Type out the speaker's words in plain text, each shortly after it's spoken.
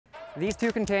These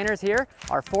two containers here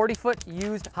are 40-foot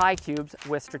used high cubes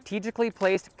with strategically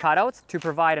placed cutouts to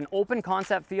provide an open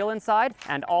concept feel inside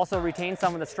and also retain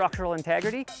some of the structural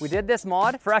integrity. We did this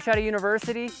mod fresh out of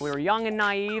university. We were young and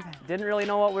naive, didn't really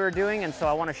know what we were doing, and so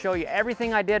I want to show you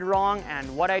everything I did wrong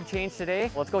and what I'd change today.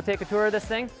 Let's go take a tour of this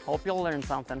thing. Hope you'll learn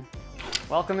something.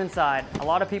 Welcome inside. A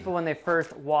lot of people when they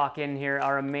first walk in here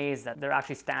are amazed that they're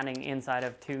actually standing inside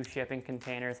of two shipping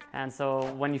containers. And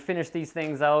so when you finish these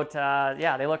things out,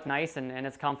 yeah, they look nice and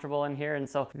it's comfortable in here. And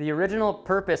so the original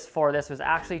purpose for this was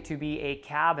actually to be a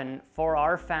cabin for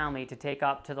our family to take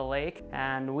up to the lake.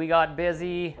 And we got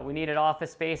busy, we needed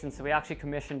office space, and so we actually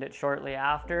commissioned it shortly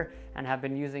after and have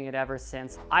been using it ever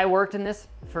since. I worked in this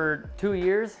for 2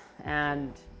 years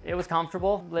and it was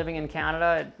comfortable living in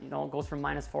Canada. It goes from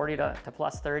 -40 to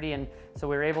 +30, and so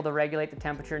we were able to regulate the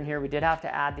temperature in here. We did have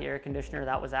to add the air conditioner.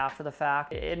 That was after the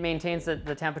fact. It maintains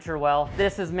the temperature well.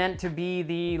 This is meant to be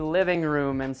the living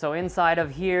room, and so inside of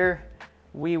here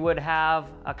we would have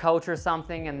a couch or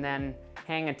something and then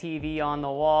hang a TV on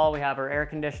the wall. We have our air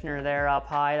conditioner there up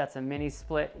high. That's a mini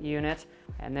split unit,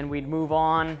 and then we'd move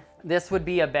on. This would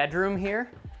be a bedroom here.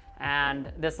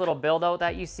 And this little build out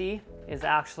that you see is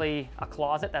actually a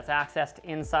closet that's accessed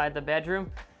inside the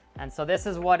bedroom. And so this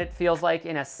is what it feels like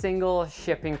in a single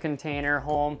shipping container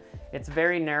home. It's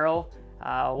very narrow.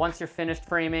 Once you're finished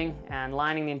framing and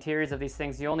lining the interiors of these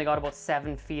things, you only got about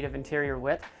 7 feet of interior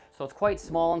width. So it's quite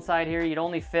small inside here. You'd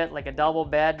only fit like a double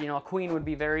bed. A queen would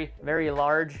be very, very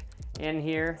large in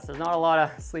here. So there's not a lot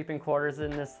of sleeping quarters in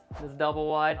this double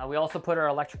wide. We also put our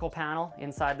electrical panel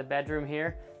inside the bedroom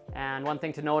here. And one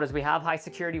thing to note is we have high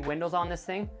security windows on this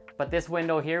thing, but this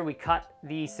window here, we cut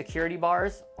the security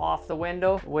bars off the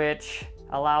window, which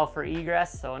allow for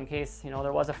egress. So in case,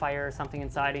 there was a fire or something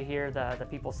inside of here, the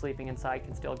people sleeping inside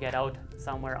can still get out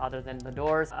somewhere other than the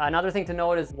doors. Another thing to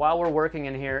note is while we're working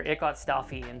in here, it got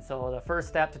stuffy. And so the first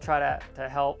step to try to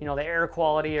help, the air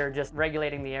quality or just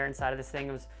regulating the air inside of this thing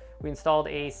was we installed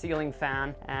a ceiling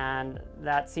fan, and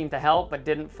that seemed to help but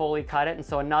didn't fully cut it. And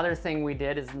so another thing we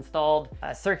did is installed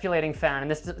a circulating fan,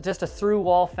 and this is just a through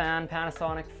wall fan,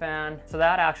 Panasonic fan. So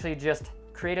that actually just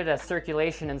created a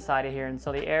circulation inside of here. And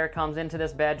so the air comes into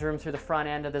this bedroom through the front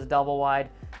end of this double wide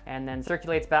and then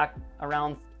circulates back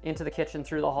around into the kitchen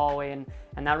through the hallway,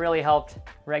 and that really helped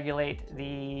regulate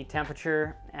the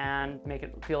temperature and make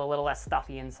it feel a little less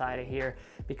stuffy inside of here,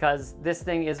 because this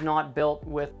thing is not built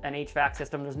with an HVAC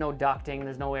system. There's no ducting,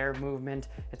 there's no air movement,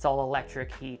 it's all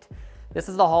electric heat. This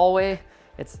is the hallway.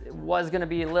 It was going to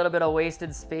be a little bit of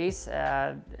wasted space,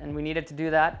 and we needed to do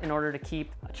that in order to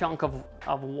keep a chunk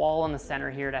of wall in the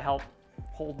center here to help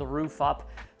hold the roof up.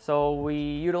 So we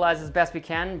utilize as best we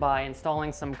can by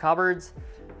installing some cupboards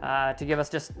to give us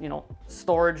just,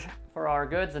 storage for our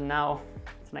goods, and now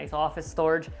it's nice office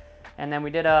storage. And then we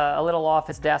did a little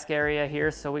office desk area here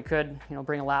so we could,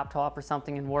 bring a laptop or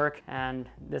something and work. And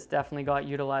this definitely got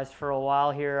utilized for a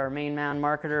while here. Our main man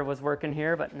marketer was working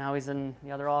here, but now he's in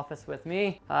the other office with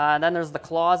me. Then there's the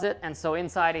closet. And so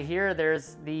inside of here,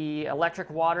 there's the electric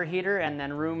water heater and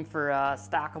then room for a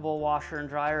stackable washer and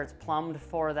dryer. It's plumbed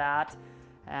for that.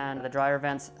 And the dryer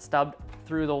vents stubbed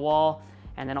through the wall.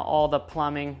 And then all the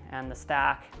plumbing and the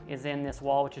stack is in this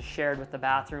wall, which is shared with the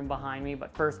bathroom behind me.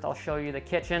 But first I'll show you the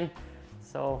kitchen.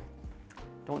 So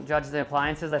don't judge the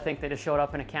appliances. I think they just showed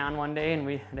up in a can one day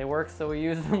and they worked, so we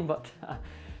used them. But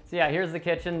so yeah, here's the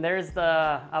kitchen. There's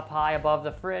the up high above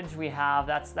the fridge.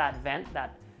 That's that vent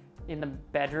that in the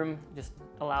bedroom just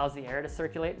allows the air to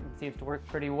circulate. It seems to work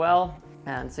pretty well.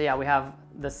 And so yeah, we have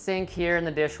the sink here and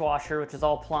the dishwasher, which is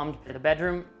all plumbed. The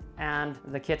bedroom and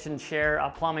the kitchen share a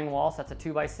plumbing wall, so that's a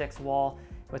 2x6 wall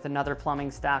with another plumbing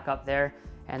stack up there,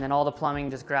 and then all the plumbing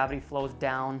just gravity flows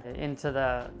down into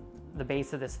the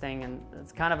base of this thing. And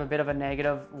it's kind of a bit of a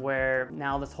negative where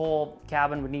now this whole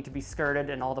cabin would need to be skirted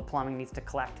and all the plumbing needs to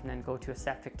collect and then go to a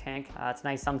septic tank. It's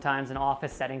nice sometimes in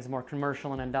office settings, more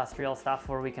commercial and industrial stuff,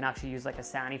 where we can actually use like a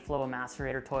SaniFlow, a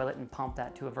macerator toilet, and pump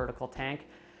that to a vertical tank.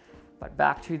 But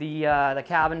back to the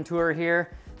cabin tour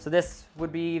here. So this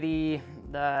would be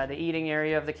the eating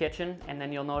area of the kitchen, and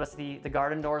then you'll notice the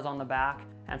garden doors on the back.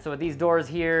 And so with these doors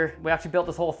here, we actually built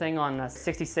this whole thing on a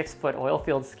 66-foot oil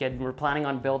field skid, and we're planning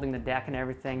on building the deck and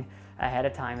everything ahead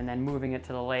of time and then moving it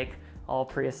to the lake, all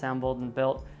pre-assembled and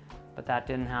built, but that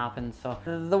didn't happen. So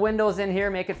the windows in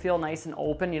here make it feel nice and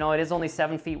open. It is only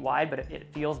 7 feet wide, but it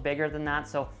feels bigger than that.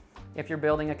 So if you're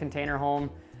building a container home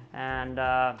and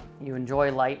you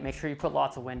enjoy light, make sure you put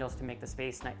lots of windows to make the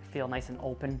space feel nice and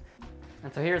open.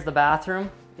 And so here's the bathroom.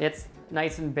 It's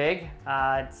nice and big.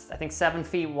 It's I think 7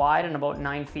 feet wide and about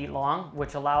 9 feet long,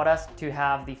 which allowed us to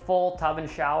have the full tub and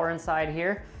shower inside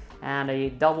here, and a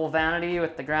double vanity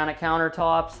with the granite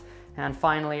countertops, And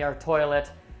finally, our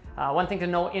toilet. One thing to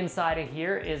note inside of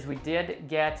here is we did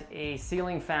get a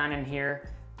ceiling fan in here,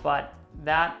 but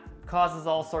that causes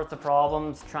all sorts of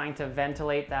problems trying to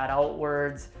ventilate that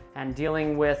outwards and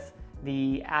dealing with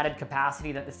the added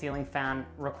capacity that the ceiling fan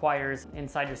requires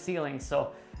inside your ceiling.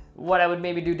 So what I would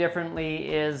maybe do differently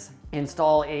is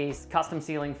install a custom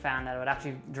ceiling fan that would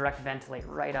actually direct ventilate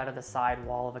right out of the side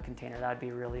wall of a container. That'd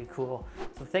be really cool.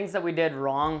 So things that we did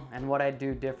wrong and what I'd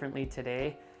do differently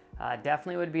today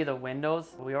definitely would be the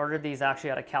windows. We ordered these actually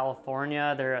out of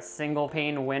California. They're a single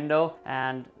pane window,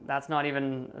 and that's not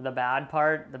even the bad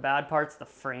part. The bad part's the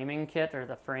framing kit, or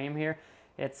the frame here.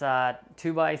 It's a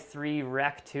 2x3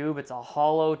 rec tube. It's a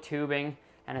hollow tubing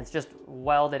and it's just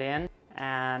welded in,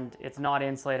 and it's not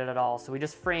insulated at all. So we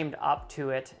just framed up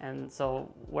to it, and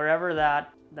so wherever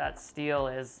that steel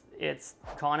is, it's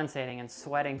condensating and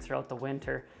sweating throughout the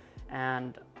winter,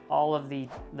 and all of the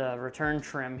return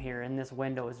trim here in this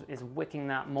window is wicking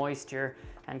that moisture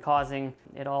and causing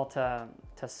it all to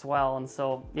swell. And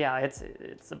so yeah,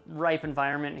 it's a ripe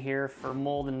environment here for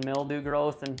mold and mildew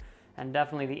growth, and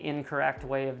definitely the incorrect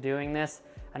way of doing this.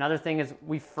 Another thing is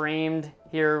we framed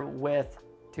here with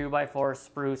 2x4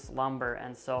 spruce lumber,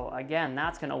 and so again,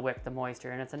 that's going to wick the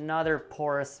moisture, and it's another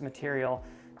porous material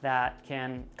that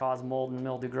can cause mold and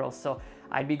mildew growth. So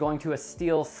I'd be going to a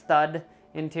steel stud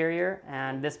interior,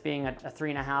 and this being a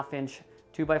 3.5 inch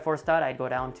 2x4 stud, I'd go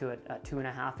down to a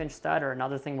 2.5 inch stud. Or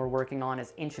another thing we're working on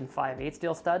is 1 5/8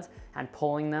 steel studs and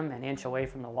pulling them an inch away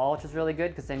from the wall, which is really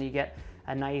good because then you get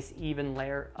a nice even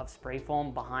layer of spray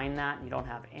foam behind that, and you don't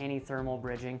have any thermal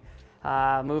bridging.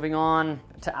 Moving on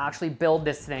to actually build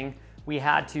this thing, we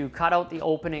had to cut out the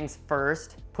openings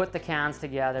first, put the cans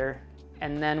together,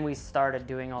 and then we started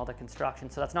doing all the construction.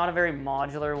 So that's not a very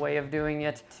modular way of doing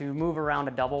it. To move around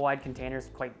a double wide container is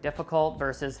quite difficult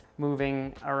versus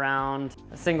moving around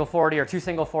a single 40 or 2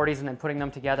 single 40s and then putting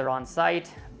them together on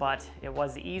site. But it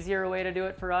was the easier way to do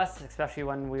it for us, especially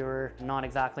when we were not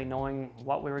exactly knowing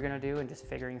what we were gonna do and just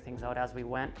figuring things out as we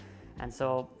went. And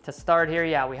so to start here,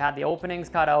 yeah, we had the openings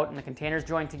cut out and the containers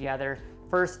joined together.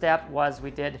 First step was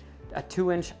we did a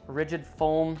 2-inch rigid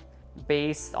foam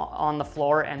base on the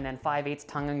floor and then 5/8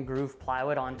 tongue and groove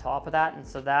plywood on top of that. And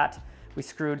so that we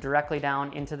screwed directly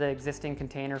down into the existing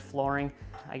container flooring.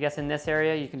 I guess in this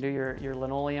area you can do your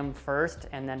linoleum first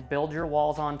and then build your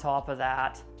walls on top of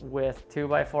that with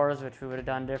 2x4s, which we would have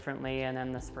done differently, and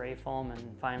then the spray foam,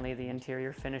 and finally the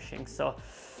interior finishing. So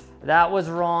that was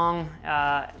wrong.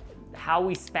 How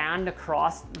we spanned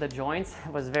across the joints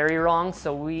was very wrong.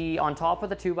 So we, on top of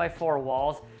the 2x4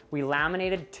 walls, we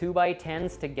laminated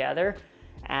 2x10s together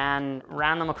and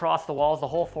ran them across the walls the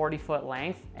whole 40-foot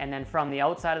length. And then from the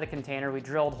outside of the container, we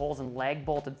drilled holes and leg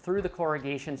bolted through the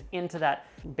corrugations into that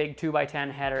big 2x10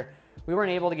 header. We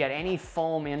weren't able to get any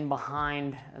foam in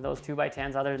behind those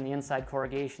 2x10s other than the inside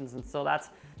corrugations. And so that's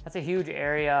a huge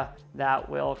area that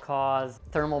will cause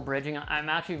thermal bridging. I'm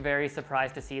actually very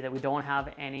surprised to see that we don't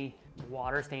have any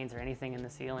water stains or anything in the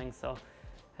ceiling. So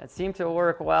it seemed to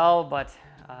work well, but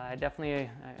I definitely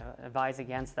advise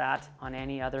against that on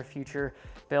any other future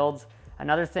builds.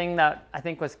 Another thing that I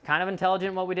think was kind of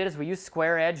intelligent what we did is we used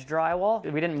square edge drywall.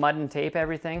 We didn't mud and tape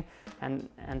everything, and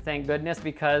thank goodness,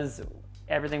 because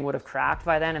everything would have cracked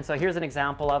by then. And so here's an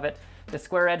example of it. The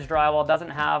square edge drywall doesn't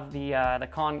have the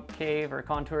concave or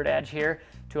contoured edge here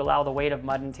to allow the weight of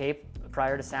mud and tape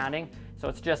prior to sanding. So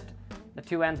it's just the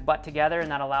two ends butt together,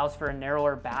 and that allows for a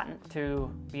narrower batten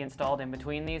to be installed in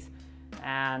between these,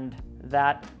 and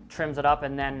that trims it up.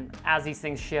 And then as these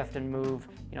things shift and move,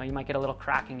 you know, you might get a little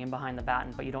cracking in behind the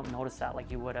batten, but you don't notice that like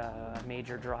you would a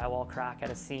major drywall crack at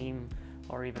a seam,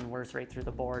 or even worse, right through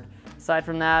the board. Aside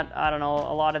from that, I don't know,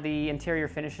 a lot of the interior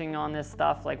finishing on this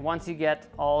stuff, like once you get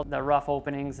all the rough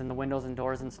openings and the windows and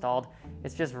doors installed,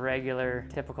 it's just regular,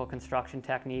 typical construction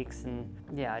techniques. And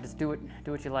yeah, just do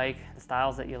what you like, the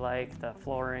styles that you like, the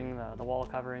flooring, the wall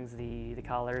coverings, the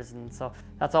colors. And so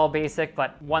that's all basic,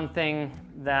 but one thing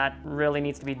that really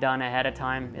needs to be done ahead of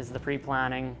time is the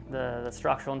pre-planning, the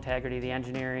structural integrity, the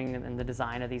engineering, and the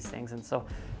design of these things. And so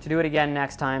to do it again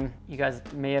next time, you guys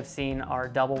may have seen our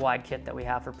double wide kit that we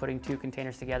have for putting 2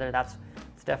 containers together.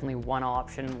 It's definitely one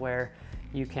option where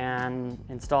you can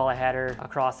install a header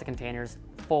across the containers,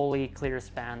 fully clear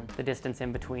span the distance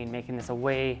in between, making this a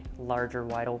way larger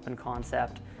wide open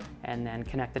concept, and then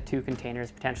connect the 2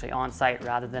 containers potentially on site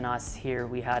rather than us here.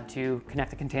 We had to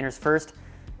connect the containers first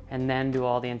and then do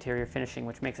all the interior finishing,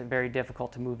 which makes it very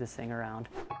difficult to move this thing around.